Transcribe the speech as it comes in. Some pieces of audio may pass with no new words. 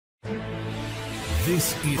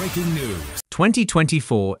This is breaking news.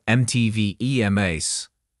 2024 MTV EMAs.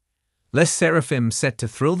 Les Seraphim set to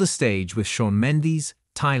thrill the stage with Shawn Mendes,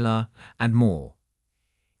 Tyler, and more.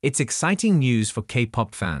 It's exciting news for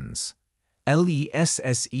K-pop fans.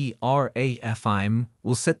 LESSERAFIM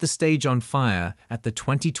will set the stage on fire at the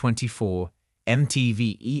 2024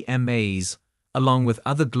 MTV EMAs, along with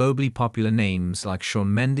other globally popular names like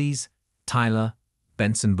Shawn Mendes, Tyler,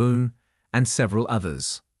 Benson Boone, and several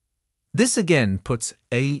others. This again puts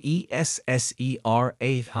LESSERAFIM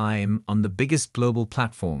on the biggest global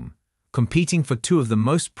platform, competing for two of the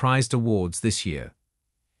most prized awards this year.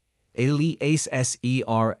 LESSERAFIM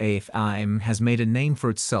has made a name for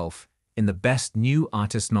itself in the Best New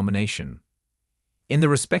Artist nomination. In the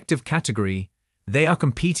respective category, they are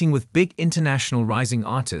competing with big international rising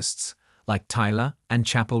artists like Tyler and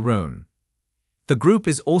Chappell Roan. The group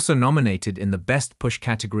is also nominated in the Best Push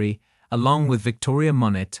category along with Victoria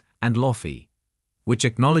Monet and Lofi, which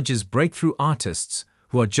acknowledges breakthrough artists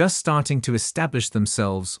who are just starting to establish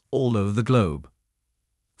themselves all over the globe.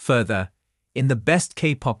 Further, in the Best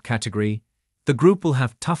K-pop category, the group will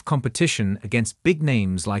have tough competition against big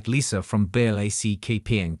names like Lisa from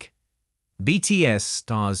Kep1er, BTS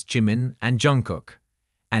stars Jimin and Jungkook,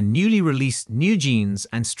 and newly released New Jeans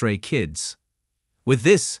and Stray Kids. With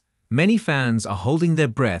this, many fans are holding their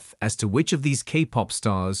breath as to which of these K-pop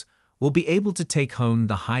stars will be able to take home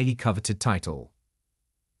the highly coveted title.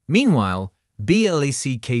 Meanwhile,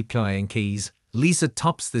 Kep1er's Lisa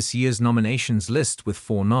tops this year's nominations list with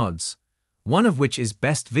 4 nods, one of which is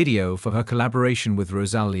Best Video for her collaboration with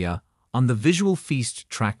Rosalia on the Visual Feast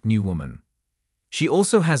track New Woman. She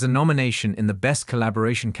also has a nomination in the Best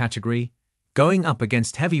Collaboration category, going up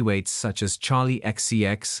against heavyweights such as Charli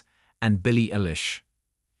XCX and Billie Eilish.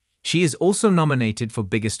 She is also nominated for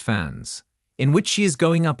Biggest Fans, in which she is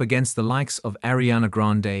going up against the likes of Ariana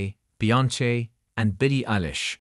Grande, Beyoncé, and Billie Eilish.